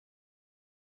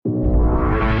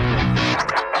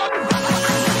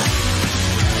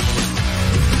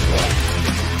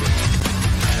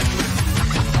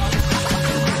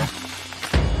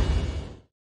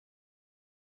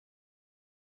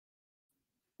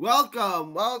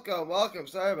Welcome.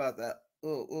 Sorry about that.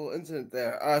 Little incident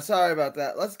there. Sorry about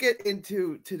that. Let's get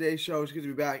into today's show. It's good to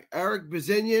be back. Erik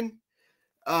Bazinyan.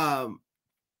 Um,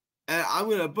 and I'm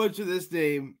gonna butcher this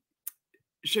name.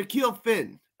 Shakeel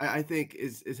Phinn, I think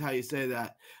is how you say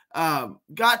that.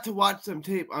 Got to watch some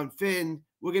tape on Finn.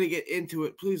 We're gonna get into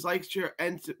it. Please like, share,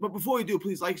 but before we do,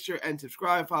 please like, share, and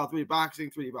subscribe. Follow 3D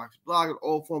Boxing blog on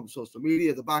all forms of social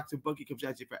media. The Boxing Bookie comes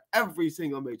at you for every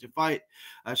single major fight.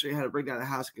 I'll show you how to bring down the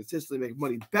house and consistently make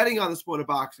money betting on the sport of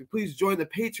boxing. Please join the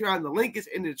Patreon. The link is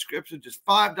in the description. Just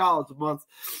 $5 a month.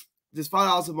 Just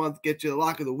 $5 a month get you the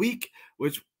lock of the week,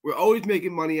 which we're always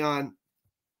making money on.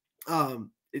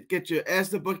 It gets you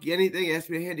ask the bookie anything, ask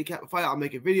me to handicap a fight, I'll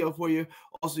make a video for you.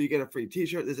 Also, you get a free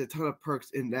t-shirt. There's a ton of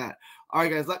perks in that. All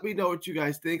right, guys, let me know what you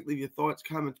guys think. Leave your thoughts,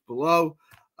 comments below.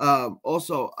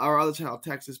 Also, our other channel,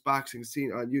 Texas Boxing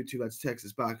Scene on YouTube. That's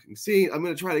Texas Boxing Scene. I'm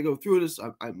going to try to go through this.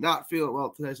 I'm not feeling well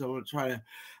today, so I'm going to try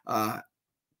to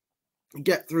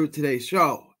get through today's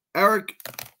show. Erik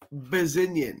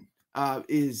Bazinyan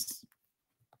is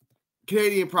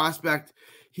Canadian prospect.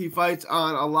 He fights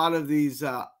on a lot of these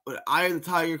Eye of the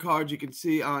Tiger cards you can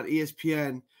see on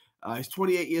ESPN. He's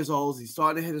 28 years old. He's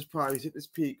starting to hit his prime. He's hit his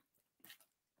peak.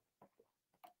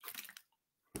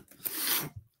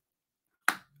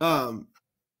 Um,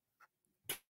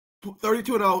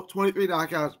 32-0, 23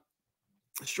 knockouts.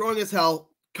 Strong as hell.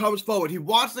 Comes forward. He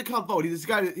wants to come forward. He's this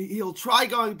guy. He'll try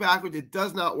going backwards. It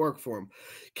does not work for him.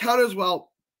 Counters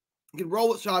well. He can roll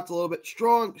with shots a little bit.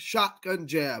 Strong shotgun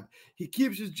jab. He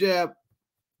keeps his jab.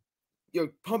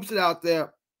 Pumps it out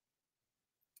there,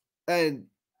 and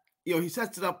he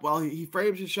sets it up well. He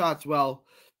frames his shots well.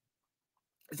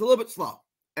 It's a little bit slow,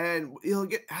 and he'll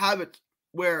get habits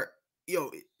where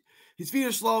his feet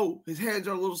are slow, his hands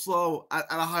are a little slow at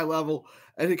a high level,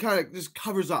 and he kind of just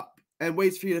covers up and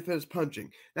waits for you to finish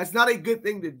punching. That's not a good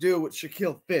thing to do with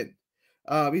Shakeel Phinn.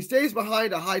 He stays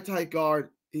behind a high tight guard.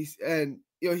 He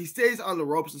stays on the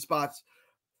ropes and spots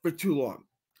for too long.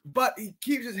 But he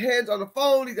keeps his hands on the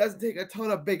phone. He doesn't take a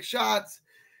ton of big shots.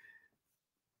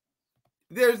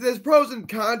 There's pros and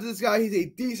cons to this guy. He's a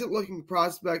decent-looking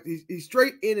prospect. He's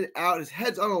straight in and out. His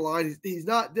head's on the line. He's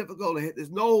not difficult to hit.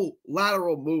 There's no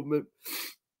lateral movement.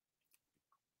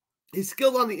 He's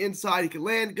skilled on the inside. He can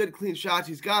land good, clean shots.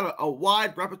 He's got a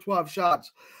wide repertoire of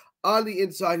shots on the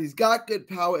inside. He's got good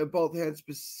power in both hands,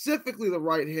 specifically the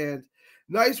right hand.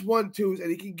 Nice 1-2s,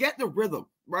 and he can get in the rhythm,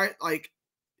 right? Like,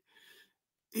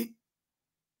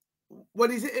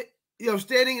 when he's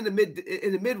standing in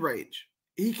the mid range,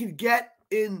 he can get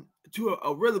into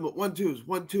a rhythm of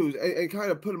 1-2s, and kind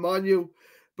of put him on you.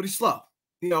 But he's slow.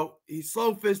 He's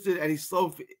slow fisted and he's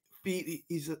slow feet.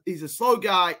 He's a slow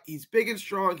guy. He's big and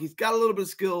strong. He's got a little bit of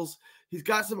skills. He's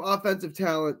got some offensive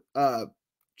talent.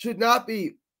 Should not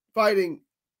be fighting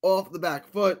off the back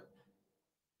foot.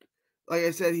 Like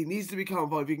I said, he needs to be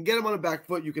comfortable. If you can get him on the back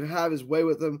foot, you can have his way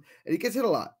with him, and he gets hit a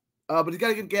lot. But he's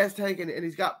got a good gas tank, and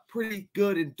he's got pretty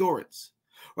good endurance.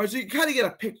 Right, so you kind of get a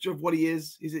picture of what he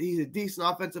is. He's a decent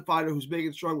offensive fighter who's big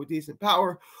and strong with decent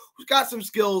power, who's got some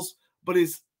skills, but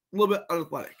he's a little bit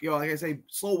unathletic. Like I say,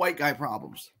 slow white guy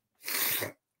problems.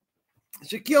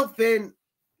 Shakeel Phinn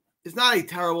is not a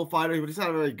terrible fighter, but he's not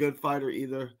a very good fighter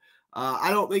either. I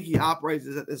don't think he operates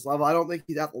at this level. I don't think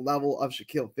he's at the level of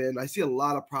Shakeel Phinn. I see a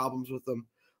lot of problems with him.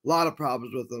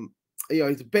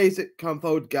 He's a basic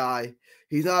comfort guy.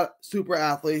 He's not super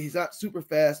athlete. He's not super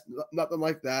fast. Nothing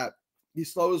like that.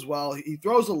 He's slow as well. He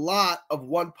throws a lot of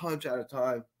one punch at a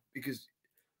time because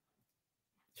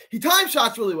he times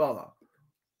shots really well, though.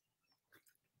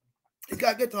 He's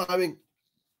got good timing,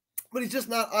 but he's just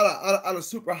not on a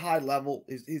super high level.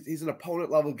 He's an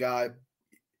opponent level guy,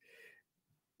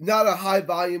 not a high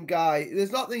volume guy.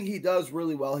 There's nothing he does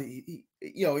really well. Like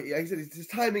I said, his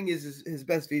timing is his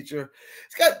best feature.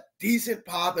 He's got decent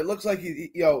pop. It looks like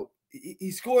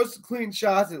he scores clean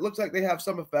shots, and it looks like they have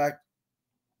some effect.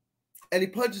 And he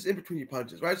punches in between your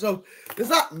punches, right? So there's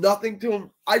not nothing to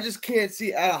him. I just can't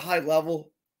see at a high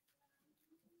level.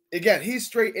 Again, he's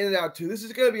straight in and out too. This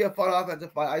is going to be a fun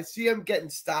offensive fight. I see him getting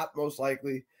stopped most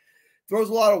likely. Throws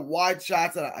a lot of wide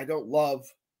shots that I don't love.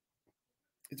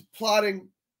 It's a plotting,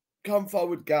 come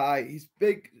forward guy. He's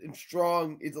big and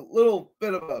strong. He's a little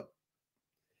bit of a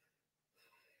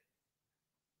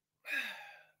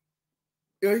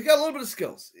he's got a little bit of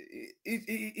skills.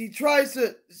 He tries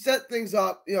to set things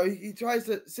up. He tries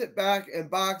to sit back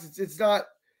and box. It's not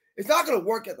going to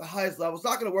work at the highest level. It's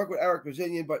not going to work with Erik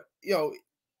Bazinyan, but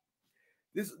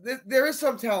there is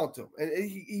some talent to him, and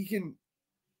he can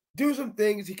do some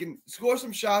things. He can score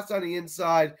some shots on the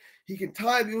inside. He can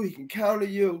time you. He can counter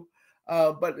you.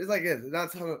 But it's like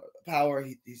not a ton of power.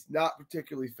 He's not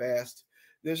particularly fast.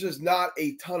 There's just not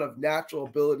a ton of natural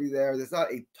ability there. There's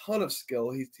not a ton of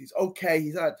skill. He's okay.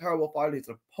 He's not a terrible fighter. He's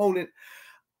an opponent.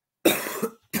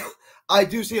 I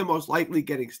do see him most likely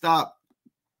getting stopped.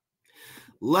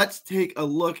 Let's take a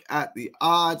look at the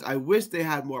odds. I wish they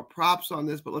had more props on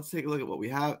this, but let's take a look at what we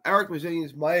have. Erik Bazinyan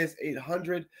is minus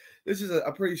 800. This is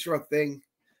a pretty sure thing.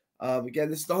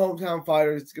 Again, this is the hometown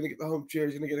fighter. It's going to get the home chair.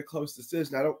 He's going to get a close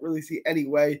decision. I don't really see any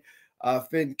way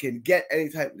Phinn can get any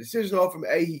type of decision off him.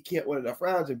 A, he can't win enough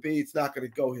rounds, and B, it's not going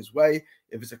to go his way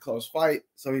if it's a close fight.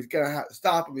 So he's going to have to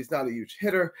stop him. He's not a huge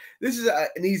hitter. This is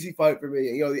an easy fight for me.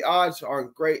 You know, the odds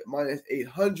aren't great, minus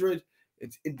 800.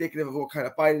 It's indicative of what kind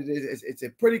of fight it is. It's a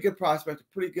pretty good prospect, a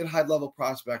pretty good high-level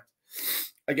prospect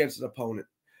against an opponent.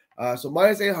 So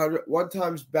minus 800, one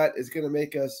times bet is going to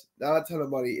make us not a ton of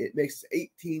money. It makes us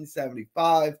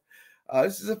 1875.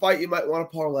 This is a fight you might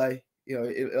want to parlay. You know,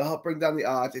 it'll help bring down the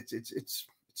odds. It's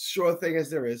sure thing as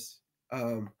there is.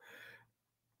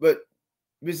 But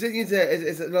Bazinyan's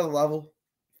is another level.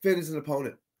 Phinn is an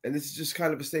opponent. And this is just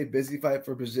kind of a stay busy fight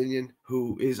for Bazinyan,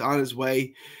 who is on his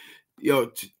way, you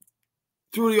know,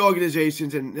 through the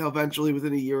organizations, and eventually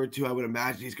within a year or two, I would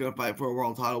imagine he's going to fight for a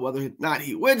world title. Whether or not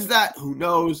he wins that, who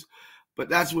knows? But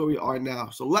that's where we are now.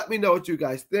 So let me know what you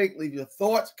guys think. Leave your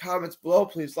thoughts, comments below.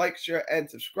 Please like, share, and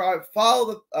subscribe.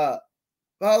 Follow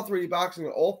 3D Boxing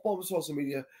on all forms of social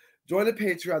media. Join the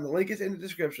Patreon. The link is in the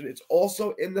description. It's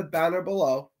also in the banner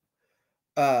below.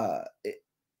 That's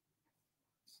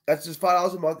just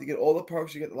 $5 a month. You get all the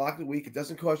perks. You get the lock of the week. It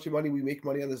doesn't cost you money. We make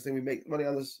money on this thing. We make money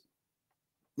on this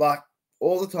lock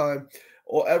all the time,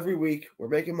 or every week. We're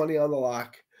making money on the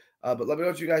lock. But let me know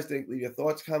what you guys think. Leave your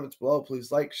thoughts, comments below.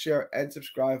 Please like, share, and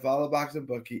subscribe. Follow Boxing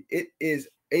Bookie. It is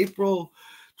April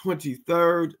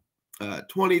 23rd,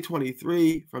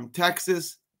 2023, from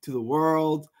Texas to the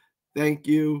world. Thank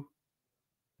you,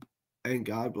 and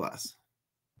God bless.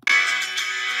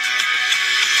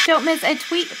 Don't miss a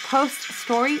tweet, post,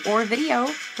 story, or video.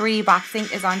 3D Boxing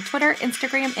is on Twitter,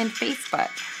 Instagram, and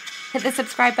Facebook. Hit the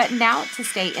subscribe button now to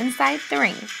stay inside the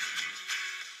ring.